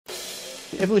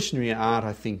Evolutionary art,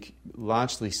 I think,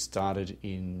 largely started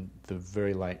in the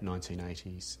very late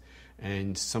 1980s,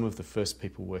 and some of the first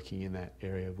people working in that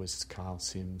area was Carl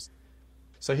Sims.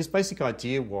 So his basic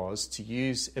idea was to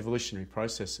use evolutionary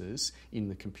processes in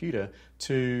the computer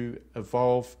to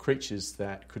evolve creatures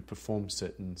that could perform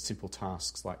certain simple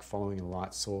tasks like following a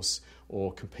light source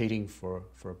or competing for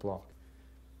a block.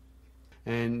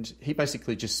 And he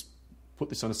basically just put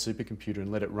this on a supercomputer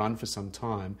and let it run for some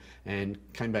time and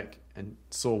came back and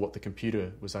saw what the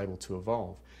computer was able to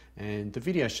evolve. And the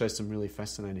video shows some really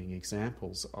fascinating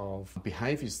examples of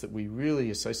behaviours that we really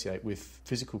associate with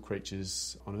physical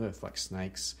creatures on Earth, like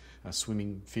snakes,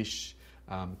 swimming fish,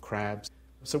 crabs.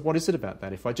 So what is it about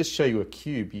that? If I just show you a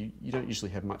cube, you don't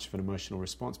usually have much of an emotional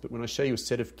response, but when I show you a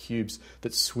set of cubes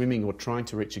that's swimming or trying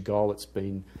to reach a goal that's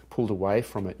been pulled away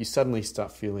from it, you suddenly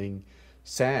start feeling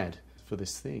sad for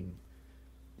this thing.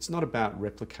 It's not about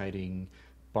replicating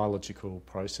biological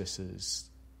processes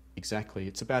exactly.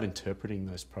 It's about interpreting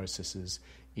those processes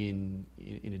in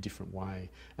a different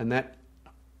way. And that,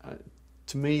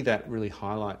 to me, that really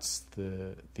highlights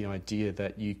the idea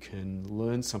that you can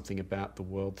learn something about the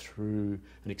world through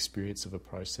an experience of a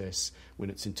process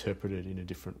when it's interpreted in a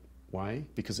different way,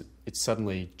 because it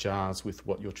suddenly jars with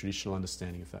what your traditional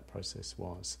understanding of that process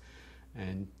was.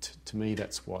 And to me,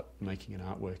 that's what making an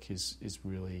artwork is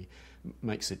really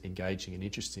makes it engaging and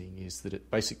interesting, is that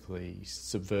it basically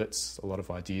subverts a lot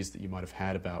of ideas that you might have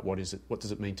had about what does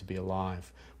it mean to be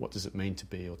alive, what does it mean to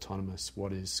be autonomous,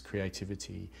 what is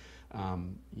creativity,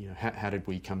 how did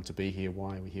we come to be here,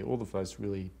 why are we here, all of those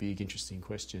really big, interesting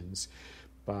questions,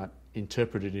 but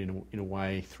interpreted in a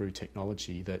way through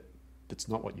technology that's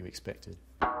not what you expected.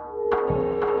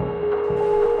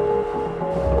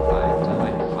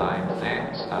 Fine,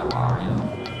 thanks. How are you?